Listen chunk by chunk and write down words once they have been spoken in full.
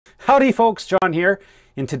Howdy folks, John here.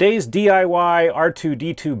 In today's DIY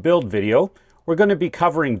R2-D2 build video, we're going to be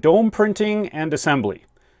covering dome printing and assembly.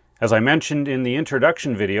 As I mentioned in the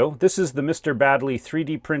introduction video, this is the Mr. Badley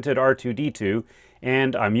 3D printed R2-D2,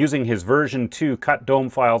 and I'm using his version 2 cut dome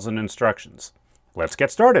files and instructions. Let's get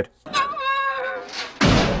started.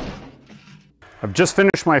 I've just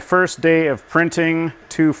finished my first day of printing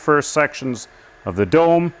two first sections of the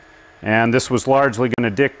dome, and this was largely going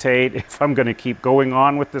to dictate if I'm going to keep going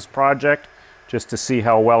on with this project, just to see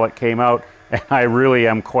how well it came out, and I really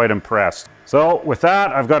am quite impressed. So with that,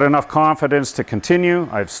 I've got enough confidence to continue.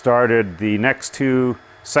 I've started the next two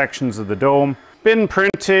sections of the dome. Been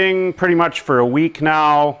printing pretty much for a week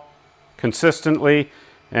now, consistently,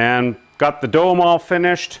 and got the dome all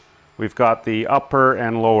finished. We've got the upper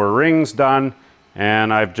and lower rings done,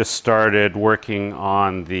 and I've just started working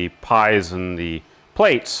on the pies and the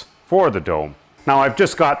plates for the dome. Now I've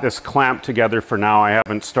just got this clamp together for now. I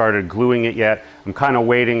haven't started gluing it yet. I'm kind of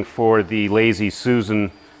waiting for the Lazy Susan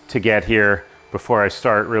to get here before I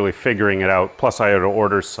start really figuring it out. Plus I had to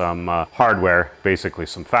order some hardware, basically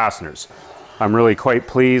some fasteners. I'm really quite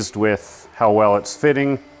pleased with how well it's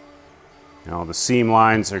fitting. You know, the seam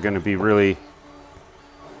lines are going to be really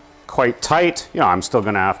quite tight. You know, I'm still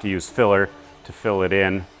going to have to use filler to fill it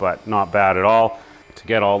in, but not bad at all. To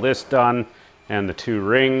get all this done and the two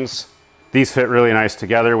rings, these fit really nice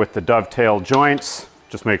together with the dovetail joints.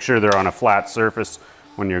 Just make sure they're on a flat surface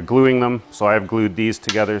when you're gluing them. So I've glued these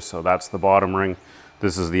together, so that's the bottom ring.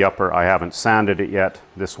 This is the upper. I haven't sanded it yet.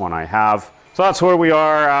 This one I have. So that's where we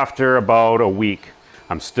are after about a week.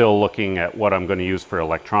 I'm still looking at what I'm going to use for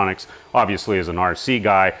electronics. Obviously, as an RC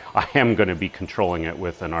guy, I am going to be controlling it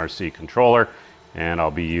with an RC controller, and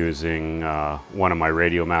I'll be using one of my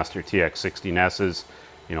Radiomaster TX16S's,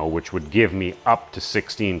 you know, which would give me up to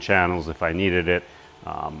 16 channels if I needed it.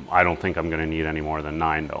 I don't think I'm going to need any more than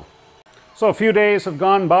 9 though. So a few days have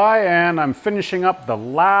gone by and I'm finishing up the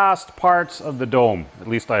last parts of the dome, at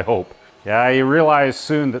least I hope. Yeah, you realize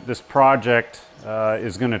soon that this project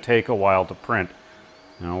is going to take a while to print.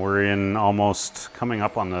 You know, we're in almost coming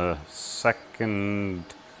up on the second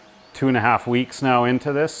 2.5 weeks now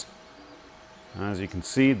into this. As you can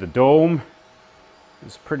see, the dome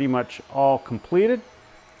is pretty much all completed.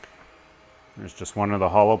 There's just one of the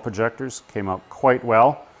hollow projectors, came out quite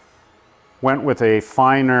well. Went with a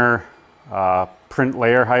finer print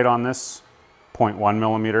layer height on this, 0.1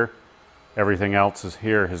 millimeter. Everything else is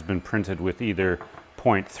here has been printed with either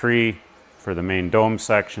 0.3 for the main dome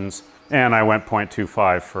sections, and I went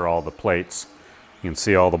 0.25 for all the plates. You can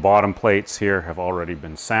see all the bottom plates here have already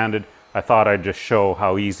been sanded. I thought I'd just show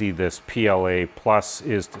how easy this PLA Plus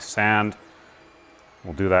is to sand.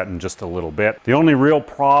 We'll do that in just a little bit. The only real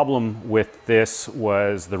problem with this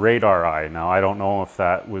was the radar eye. Now I don't know if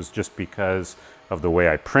that was just because of the way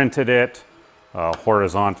I printed it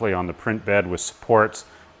horizontally on the print bed with supports,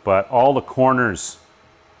 but all the corners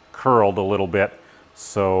curled a little bit.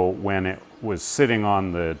 So when it was sitting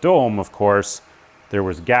on the dome, of course, there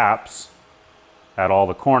was gaps at all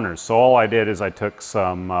the corners. So all I did is I took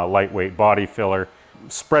some lightweight body filler,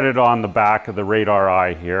 spread it on the back of the radar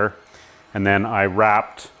eye here, and then I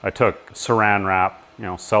took saran wrap, you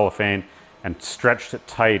know, cellophane, and stretched it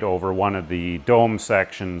tight over one of the dome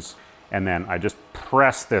sections, and then I just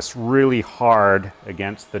pressed this really hard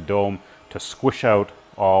against the dome to squish out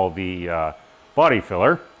all the body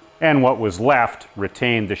filler, and what was left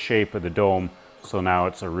retained the shape of the dome, so now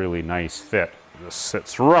it's a really nice fit. This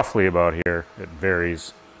sits roughly about here. It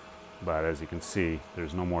varies, but as you can see,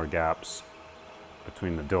 there's no more gaps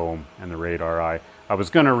between the dome and the radar eye. I was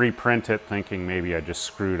going to reprint it thinking maybe I just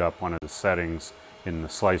screwed up one of the settings in the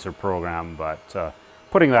slicer program, but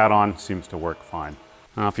putting that on seems to work fine.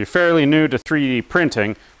 Now, if you're fairly new to 3D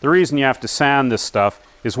printing, the reason you have to sand this stuff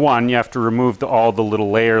is, one, you have to remove all the little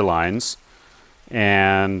layer lines,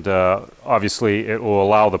 and obviously it will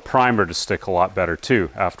allow the primer to stick a lot better too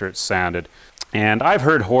after it's sanded. And I've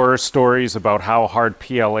heard horror stories about how hard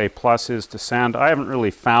PLA Plus is to sand. I haven't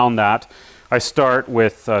really found that. I start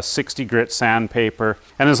with 60 grit sandpaper,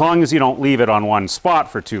 and as long as you don't leave it on one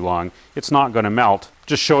spot for too long, it's not going to melt.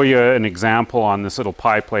 Just show you an example on this little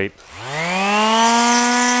pie plate.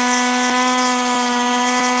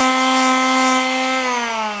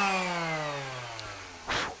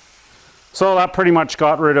 So that pretty much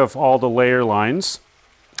got rid of all the layer lines,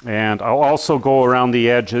 and I'll also go around the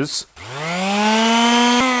edges.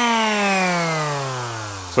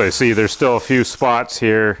 So you see there's still a few spots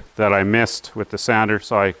here that I missed with the sander,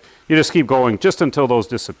 so you just keep going just until those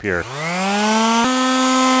disappear.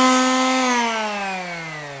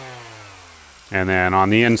 And then on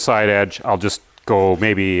the inside edge, I'll just go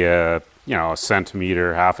maybe you know, a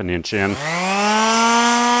centimeter, half an inch in.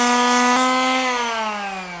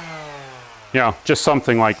 You know, just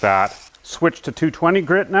something like that. Switch to 220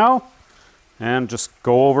 grit now, and just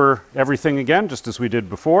go over everything again, just as we did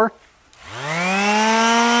before.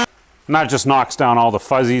 And that just knocks down all the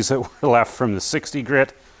fuzzies that were left from the 60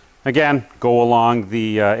 grit. Again, go along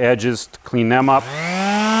the edges to clean them up.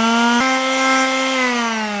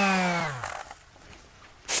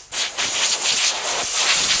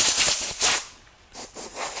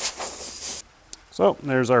 So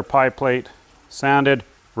there's our pie plate sanded,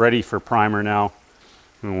 ready for primer now.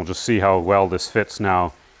 And we'll just see how well this fits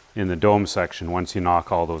now in the dome section once you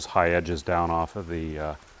knock all those high edges down off of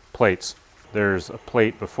the plates. There's a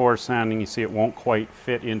plate before sanding. You see it won't quite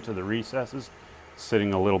fit into the recesses.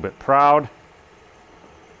 Sitting a little bit proud.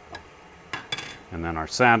 And then our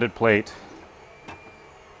sanded plate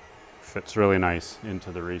fits really nice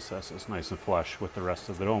into the recesses, nice and flush with the rest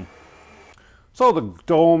of the dome. So the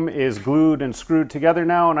dome is glued and screwed together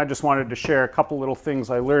now, and I just wanted to share a couple little things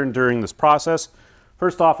I learned during this process.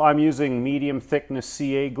 First off, I'm using medium thickness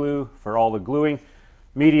CA glue for all the gluing.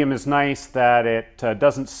 Medium is nice that it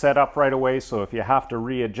doesn't set up right away, so if you have to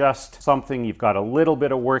readjust something, you've got a little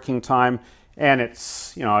bit of working time, and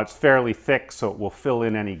it's, you know, it's fairly thick, so it will fill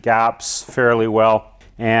in any gaps fairly well.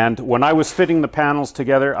 And when I was fitting the panels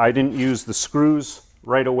together, I didn't use the screws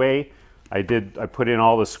right away. I put in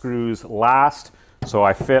all the screws last, so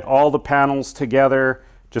I fit all the panels together,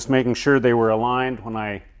 just making sure they were aligned when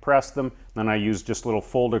I pressed them. Then I used just little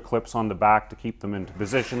folder clips on the back to keep them into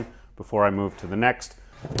position before I moved to the next.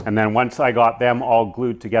 And then once I got them all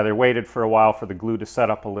glued together, waited for a while for the glue to set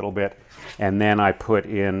up a little bit, and then I put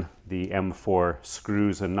in the M4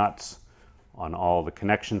 screws and nuts on all the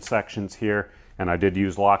connection sections here. And I did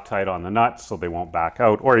use Loctite on the nuts so they won't back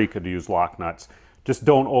out, or you could use lock nuts. Just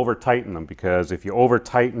don't over tighten them, because if you over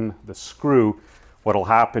tighten the screw, what'll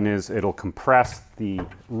happen is it'll compress the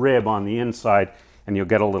rib on the inside and you'll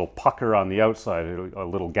get a little pucker on the outside. A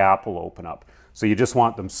little gap will open up. So you just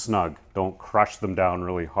want them snug. Don't crush them down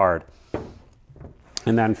really hard.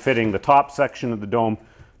 And then fitting the top section of the dome,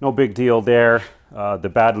 no big deal there.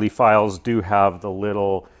 The Badley files do have the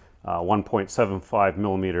little 1.75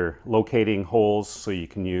 millimeter locating holes, so you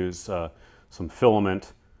can use some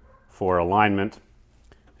filament for alignment.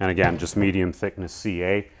 And again, just medium thickness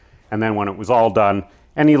CA. And then when it was all done,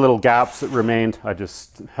 any little gaps that remained, I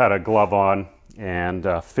just had a glove on and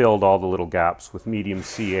filled all the little gaps with medium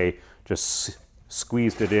CA, just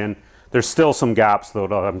squeezed it in. There's still some gaps though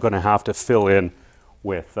that I'm going to have to fill in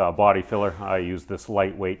with body filler. I use this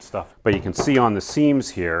lightweight stuff. But you can see on the seams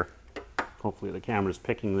here, hopefully the camera's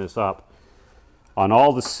picking this up, on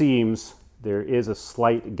all the seams there is a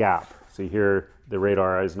slight gap. See here, the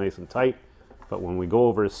radar eye is nice and tight, but when we go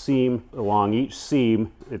over a seam, along each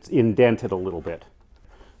seam, it's indented a little bit.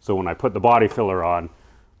 So when I put the body filler on,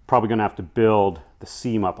 probably gonna have to build the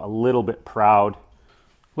seam up a little bit proud.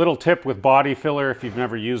 Little tip with body filler, if you've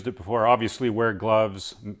never used it before, obviously wear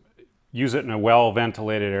gloves, use it in a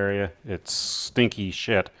well-ventilated area. It's stinky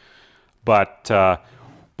shit. But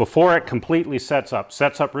before it completely sets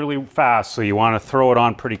up really fast, so you wanna throw it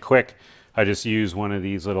on pretty quick. I just use one of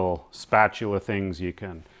these little spatula things. You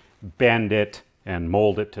can bend it and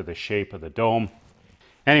mold it to the shape of the dome.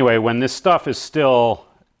 Anyway, when this stuff is still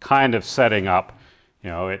kind of setting up, you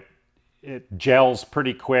know, it gels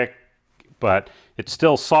pretty quick, but it's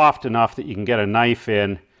still soft enough that you can get a knife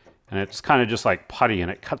in, and it's kind of just like putty, and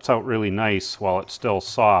it cuts out really nice while it's still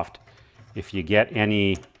soft. If you get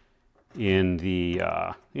any in the,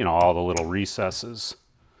 you know, all the little recesses.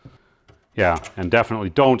 Yeah, and definitely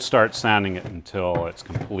don't start sanding it until it's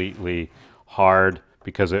completely hard,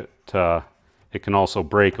 because it can also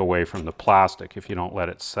break away from the plastic if you don't let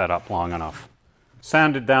it set up long enough.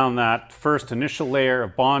 Sanded down that first initial layer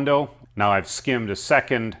of Bondo. Now I've skimmed a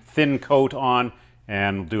second thin coat on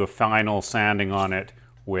and do a final sanding on it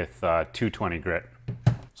with 220 grit.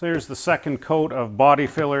 So here's the second coat of body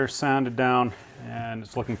filler sanded down, and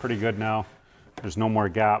it's looking pretty good now. There's no more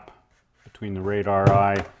gap between the radar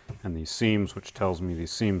eye and these seams, which tells me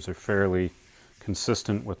these seams are fairly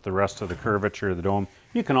consistent with the rest of the curvature of the dome.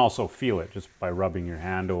 You can also feel it just by rubbing your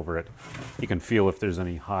hand over it. You can feel if there's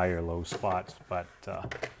any high or low spots, but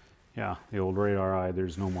yeah, the old radar eye,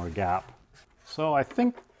 there's no more gap. So I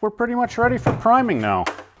think we're pretty much ready for priming now.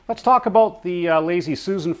 Let's talk about the Lazy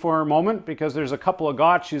Susan for a moment, because there's a couple of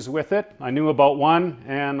gotchas with it. I knew about one,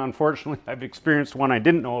 and unfortunately I've experienced one I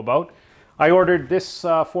didn't know about. I ordered this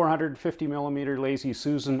 450 millimeter Lazy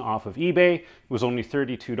Susan off of eBay. It was only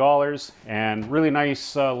 $32, and really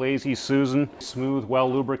nice Lazy Susan. Smooth,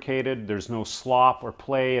 well lubricated. There's no slop or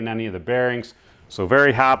play in any of the bearings. So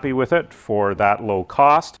very happy with it for that low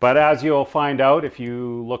cost. But as you'll find out if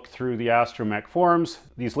you look through the Astromech forums,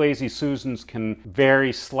 these Lazy Susans can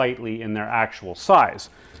vary slightly in their actual size.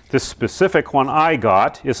 This specific one I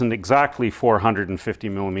got isn't exactly 450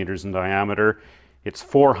 millimeters in diameter. It's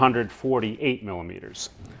 448 millimeters,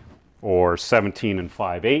 or 17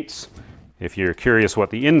 5/8. If you're curious what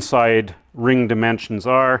the inside ring dimensions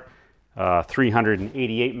are,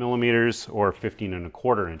 388 millimeters, or 15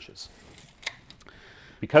 1/4 inches.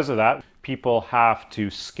 Because of that, people have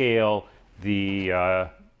to scale the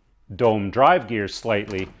dome drive gear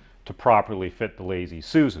slightly to properly fit the Lazy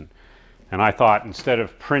Susan. And I thought, instead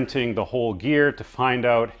of printing the whole gear to find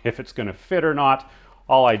out if it's going to fit or not,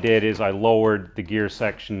 all I did is I lowered the gear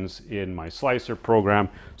sections in my slicer program,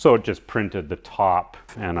 so it just printed the top,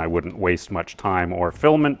 and I wouldn't waste much time or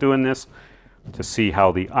filament doing this, to see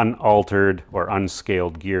how the unaltered or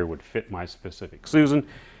unscaled gear would fit my specific Susan.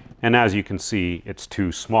 And as you can see, it's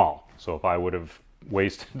too small. So if I would have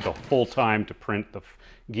wasted the whole time to print the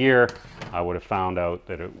gear, I would have found out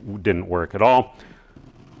that it didn't work at all.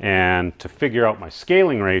 And to figure out my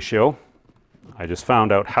scaling ratio, I just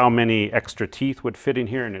found out how many extra teeth would fit in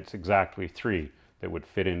here, and it's exactly 3 that would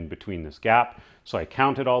fit in between this gap. So I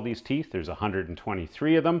counted all these teeth. There's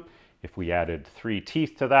 123 of them. If we added 3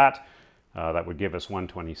 teeth to that, that would give us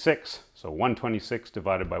 126. So 126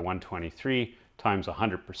 divided by 123 times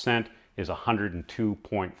 100% is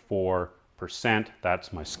 102.4%.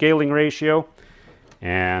 That's my scaling ratio.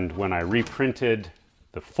 And when I reprinted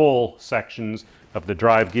the full sections of the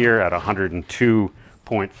drive gear at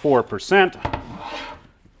 102.4%,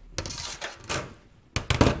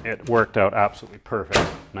 it worked out absolutely perfect.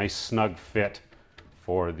 Nice snug fit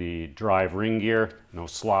for the drive ring gear. No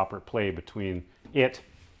slop or play between it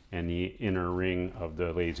and the inner ring of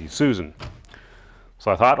the Lazy Susan.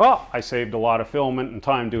 So I thought, well, I saved a lot of filament and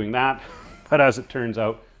time doing that. But as it turns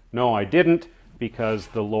out, no, I didn't, because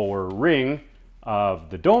the lower ring of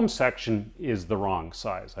the dome section is the wrong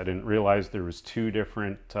size. I didn't realize there was 2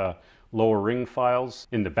 different lower ring files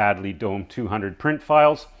in the Badly Dome 200 print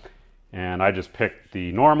files. And I just picked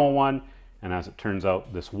the normal one. And as it turns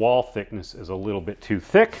out, this wall thickness is a little bit too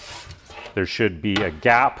thick. There should be a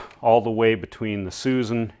gap all the way between the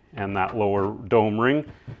Susan and that lower dome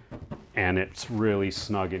ring. And it's really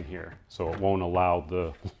snug in here, so it won't allow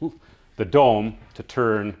the dome to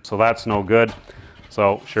turn, so that's no good.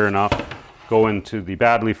 So sure enough, go into the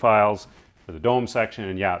Badly files for the dome section,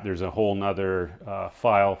 and yeah, there's a whole nother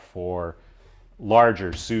file for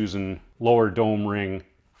larger Susan lower dome ring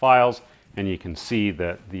files, and you can see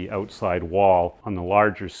that the outside wall on the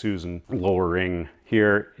larger Susan lower ring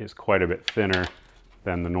here is quite a bit thinner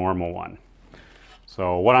than the normal one.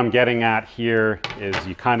 So what I'm getting at here is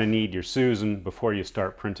you kind of need your Susan before you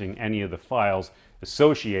start printing any of the files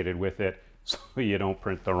associated with it, so you don't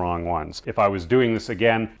print the wrong ones. If I was doing this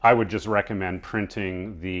again, I would just recommend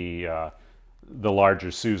printing the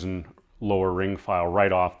larger Susan lower ring file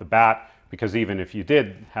right off the bat, because even if you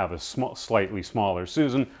did have a slightly smaller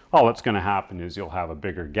Susan, all that's going to happen is you'll have a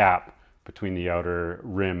bigger gap between the outer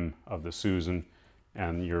rim of the Susan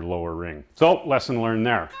and your lower ring. So, lesson learned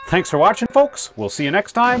there. Thanks for watching, folks. We'll see you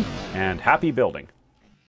next time, and happy building.